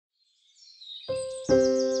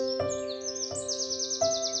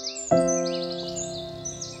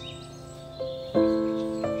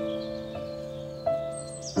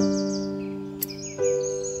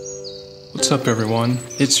What's up everyone,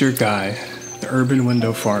 it's your guy, the Urban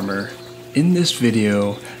Window Farmer. In this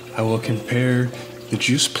video, I will compare the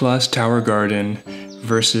Juice Plus Tower Garden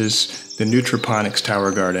versus the Nutraponics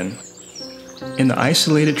Tower Garden. In the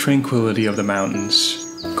isolated tranquility of the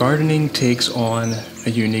mountains, gardening takes on a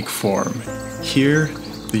unique form. Here,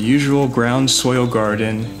 the usual ground soil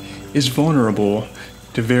garden is vulnerable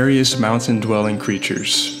to various mountain-dwelling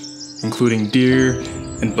creatures, including deer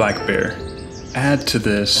and black bear. Add to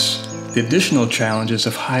this the additional challenges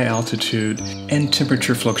of high altitude and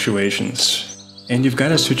temperature fluctuations, and you've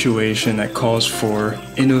got a situation that calls for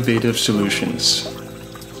innovative solutions.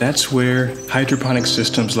 That's where hydroponic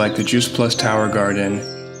systems like the Juice Plus Tower Garden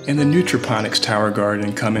and the Nutraponics Tower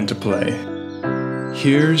Garden come into play.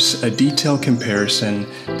 Here's a detailed comparison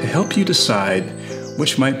to help you decide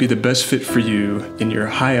which might be the best fit for you in your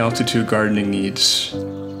high altitude gardening needs.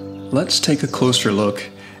 Let's take a closer look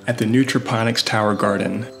at the Nutraponics Tower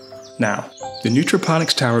Garden. Now, the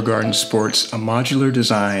Nutraponics Tower Garden sports a modular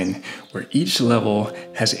design where each level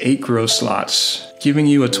has 8 grow slots, giving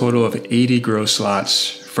you a total of 80 grow slots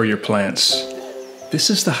for your plants. This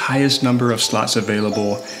is the highest number of slots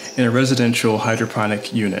available in a residential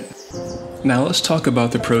hydroponic unit. Now let's talk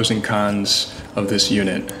about the pros and cons of this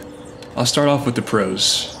unit. I'll start off with the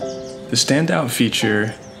pros. The standout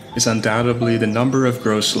feature is undoubtedly the number of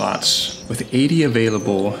grow slots. With 80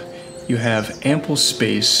 available, you have ample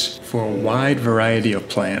space for a wide variety of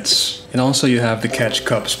plants. And also you have the catch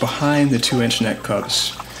cups behind the 2-inch net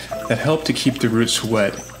cups that help to keep the roots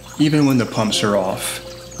wet even when the pumps are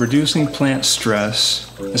off, reducing plant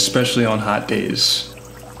stress, especially on hot days.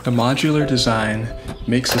 The modular design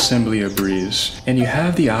makes assembly a breeze, and you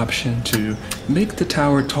have the option to make the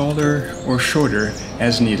tower taller or shorter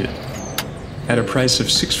as needed. At a price of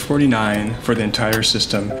 $649 for the entire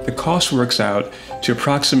system, the cost works out to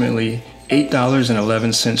approximately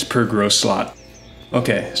 $8.11 per grow slot.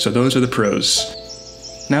 Okay, so those are the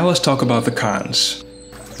pros. Now let's talk about the cons.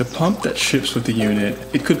 The pump that ships with the unit,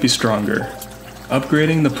 it could be stronger.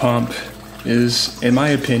 Upgrading the pump is, in my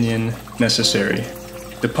opinion, necessary.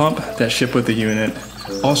 The pump that ships with the unit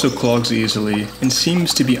also clogs easily and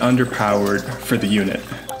seems to be underpowered for the unit.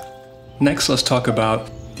 Next, let's talk about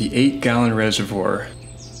the 8-gallon reservoir.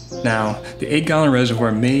 Now, the 8-gallon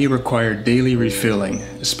reservoir may require daily refilling,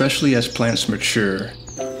 especially as plants mature.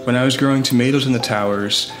 When I was growing tomatoes in the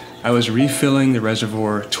towers, I was refilling the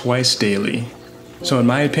reservoir twice daily. So in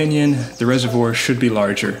my opinion, the reservoir should be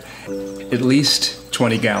larger, at least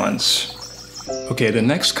 20 gallons. Okay, the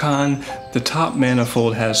next con, the top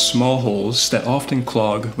manifold has small holes that often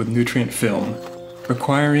clog with nutrient film,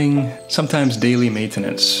 requiring sometimes daily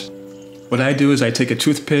maintenance. What I do is I take a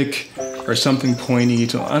toothpick or something pointy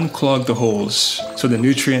to unclog the holes so the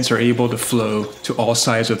nutrients are able to flow to all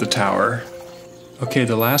sides of the tower. Okay,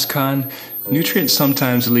 the last con, nutrients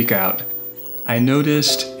sometimes leak out. I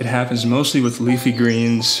noticed it happens mostly with leafy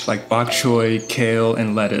greens like bok choy, kale,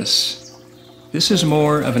 and lettuce. This is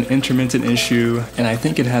more of an intermittent issue, and I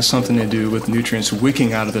think it has something to do with nutrients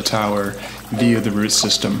wicking out of the tower via the root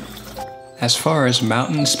system. As far as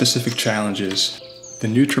mountain-specific challenges, the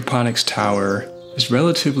Nutraponics Tower is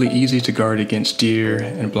relatively easy to guard against deer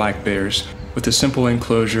and black bears with a simple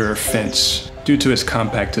enclosure or fence due to its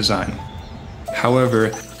compact design. However,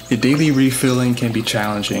 the daily refilling can be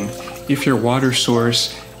challenging if your water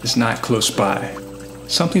source is not close by.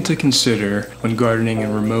 Something to consider when gardening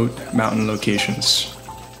in remote mountain locations.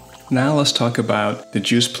 Now let's talk about the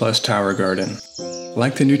Juice Plus Tower Garden.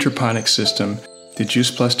 Like the Nutraponics system, the Juice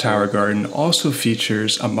Plus Tower Garden also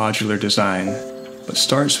features a modular design, but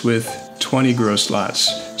starts with 20 grow slots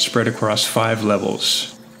spread across 5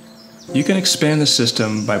 levels. You can expand the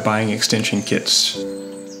system by buying extension kits.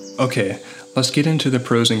 Okay, let's get into the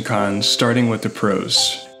pros and cons, starting with the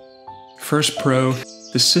pros. First pro,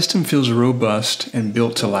 the system feels robust and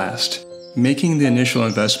built to last, making the initial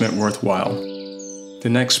investment worthwhile.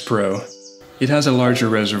 The next pro, it has a larger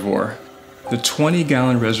reservoir. The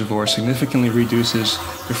 20-gallon reservoir significantly reduces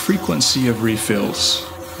the frequency of refills,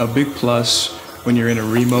 a big plus when you're in a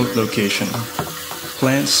remote location.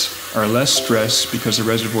 Plants are less stressed because the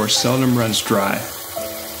reservoir seldom runs dry.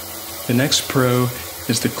 The next pro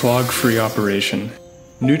is the clog-free operation.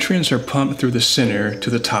 Nutrients are pumped through the center to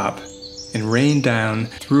the top and rain down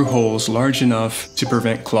through holes large enough to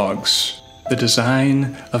prevent clogs. The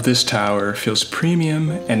design of this tower feels premium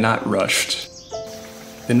and not rushed.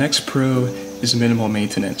 The next pro is minimal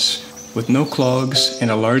maintenance. With no clogs and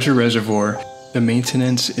a larger reservoir, the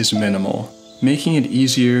maintenance is minimal, making it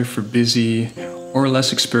easier for busy or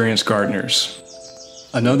less experienced gardeners.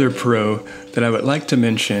 Another pro that I would like to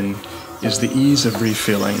mention is the ease of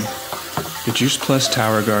refilling. The Juice Plus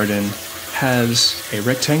Tower Garden has a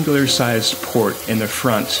rectangular sized port in the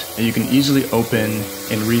front that you can easily open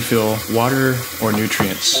and refill water or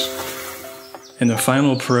nutrients. And the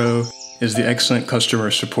final pro is the excellent customer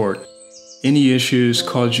support. Any issues,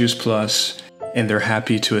 call Juice Plus and they're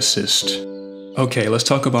happy to assist. Okay, let's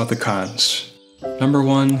talk about the cons. Number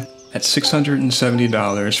one, at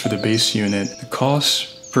 $670 for the base unit, the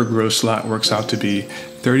cost per grow slot works out to be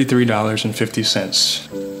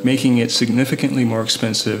 $33.50, making it significantly more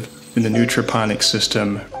expensive than the Nutraponics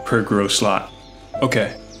system per grow slot.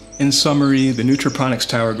 Okay, in summary, the Nutraponics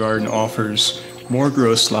Tower Garden offers more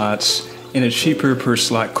grow slots and a cheaper per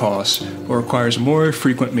slot cost, but requires more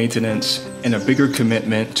frequent maintenance and a bigger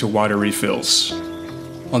commitment to water refills.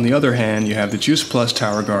 On the other hand, you have the Juice Plus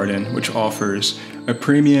Tower Garden, which offers a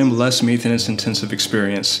premium, less maintenance-intensive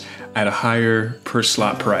experience at a higher per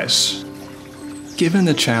slot price. Given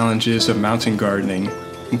the challenges of mountain gardening,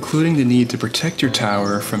 including the need to protect your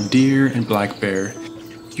tower from deer and black bear,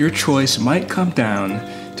 your choice might come down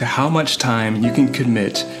to how much time you can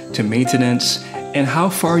commit to maintenance and how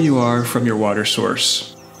far you are from your water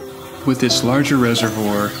source. With its larger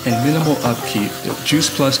reservoir and minimal upkeep, the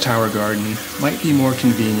Juice Plus Tower Garden might be more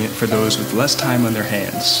convenient for those with less time on their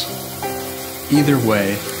hands. Either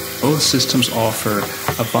way, both systems offer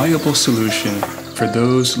a valuable solution for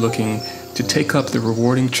those looking to take up the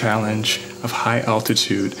rewarding challenge of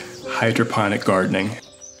high-altitude hydroponic gardening.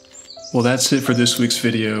 Well, that's it for this week's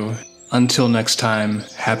video. Until next time,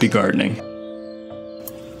 happy gardening.